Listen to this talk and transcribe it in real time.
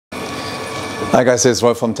Hi guys, it's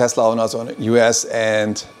Rolf from Tesla Owners on US,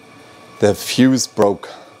 and the fuse broke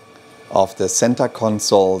of the center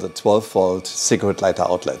console, the 12-volt cigarette lighter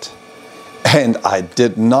outlet. And I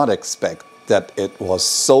did not expect that it was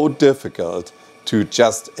so difficult to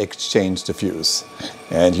just exchange the fuse.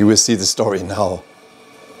 And you will see the story now.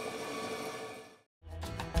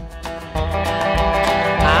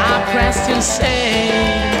 I pressed insane.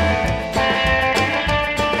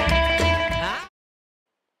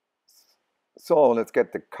 So let's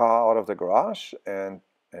get the car out of the garage, and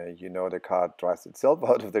you know the car drives itself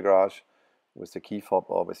out of the garage with the key fob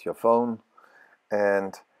or with your phone.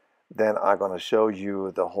 And then I'm going to show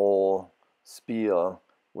you the whole spiel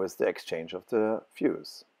with the exchange of the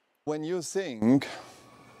fuse. When you think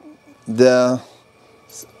the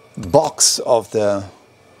box of the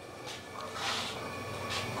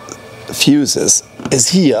fuses is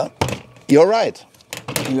here, you're right.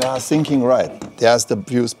 You are thinking right. There's the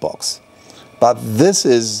fuse box. But this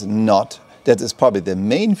is not, that is probably the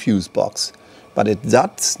main fuse box, but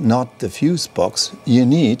that's not the fuse box you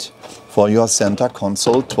need for your center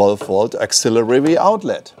console 12-volt auxiliary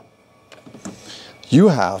outlet. You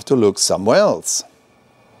have to look somewhere else.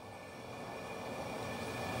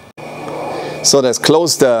 So let's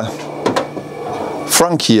close the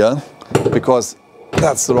front here, because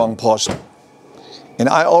that's the wrong portion. And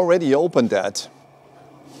I already opened that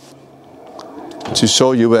to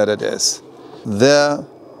show you where that is. There.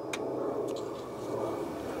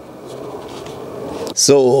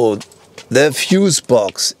 So the fuse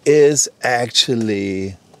box is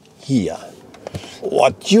actually here.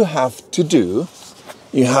 What you have to do,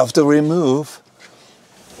 you have to remove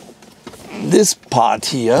this part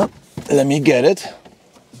here. Let me get it.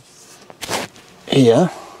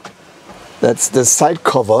 Here. That's the side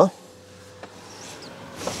cover.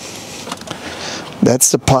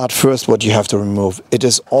 That's the part first what you have to remove. It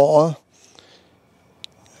is all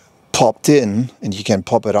popped in, and you can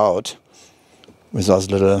pop it out with those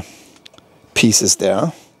little pieces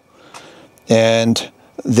there. And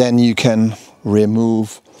then you can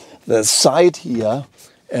remove the side here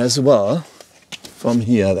as well, from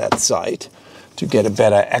here, that side, to get a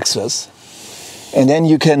better access. And then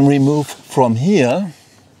you can remove from here.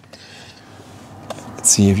 Let's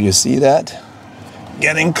see if you see that.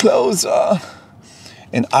 Getting closer.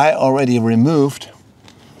 And I already removed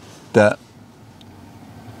the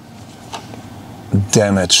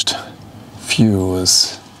damaged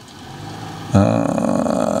fuse.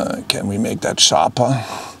 Can we make that sharper?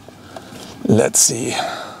 Let's see.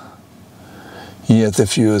 Here's the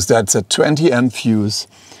fuse. That's a 20 amp fuse.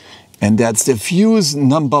 And that's the fuse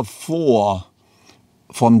number 4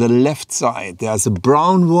 from the left side. There's a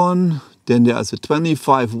brown one, then there's a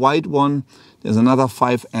 25 white one, there's another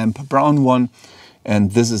 5 amp brown one,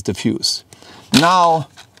 and this is the fuse. Now,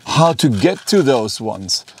 how to get to those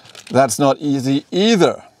ones? That's not easy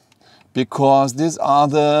either, because these are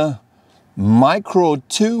the micro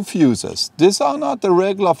 2 fuses. These are not the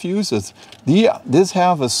regular fuses. These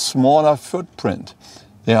have a smaller footprint.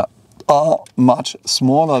 They are much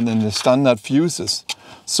smaller than the standard fuses.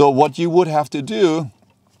 So what you would have to do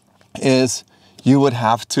is you would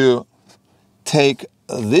have to take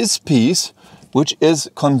this piece, which is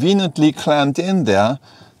conveniently clamped in there.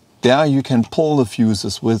 There you can pull the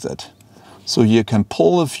fuses with it. So you can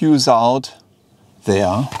pull the fuse out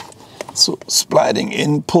there. So sliding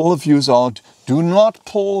in, pull the fuse out. Do not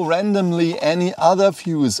pull randomly any other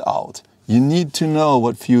fuse out. You need to know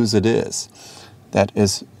what fuse it is. That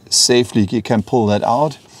is safely, you can pull that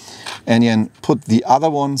out and then put the other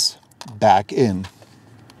ones back in.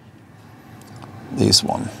 This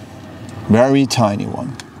one, very tiny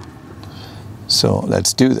one. So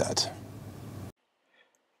let's do that.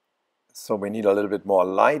 So we need a little bit more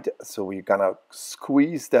light, so we're gonna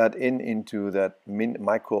squeeze that into that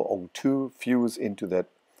micro 2 fuse, into that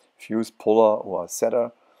fuse puller or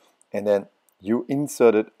setter, and then you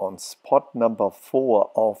insert it on spot number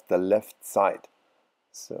 4 of the left side.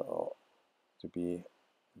 So to be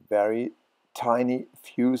very tiny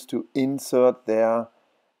fuse to insert there,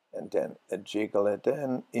 and then jiggle it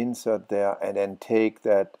in, insert there, and then take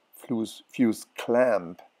that fuse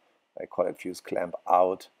clamp, I call it fuse clamp,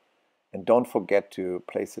 out. And don't forget to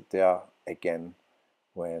place it there again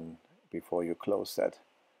before you close that.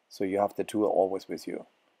 So you have the tool always with you.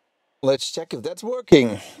 Let's check if that's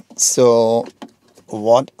working. So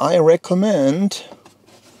what I recommend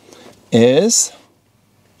is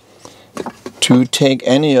to take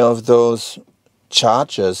any of those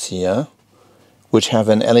chargers here, which have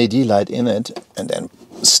an LED light in it, and then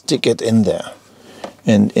stick it in there.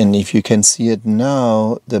 And if you can see it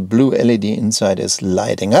now, the blue LED inside is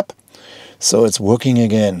lighting up. So it's working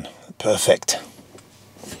again. Perfect.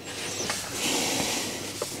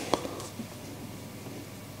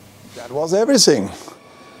 That was everything.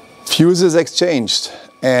 Fuses exchanged.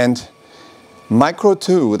 And Micro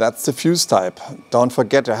 2, that's the fuse type. Don't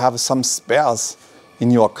forget to have some spares in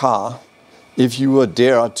your car if you were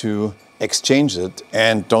dare to exchange it.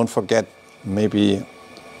 And don't forget maybe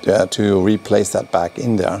to replace that back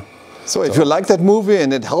in there. So if you like that movie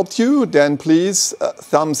and it helped you, then please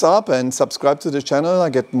thumbs up and subscribe to the channel. I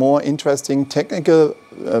get more interesting technical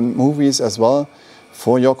movies as well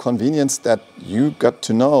for your convenience, that you got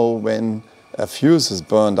to know when a fuse is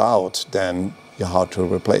burned out, then how to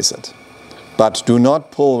replace it. But do not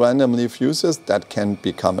pull randomly fuses, that can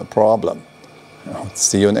become a problem.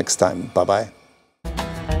 See you next time. Bye-bye.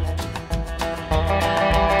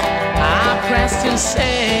 I pressed and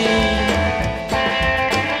say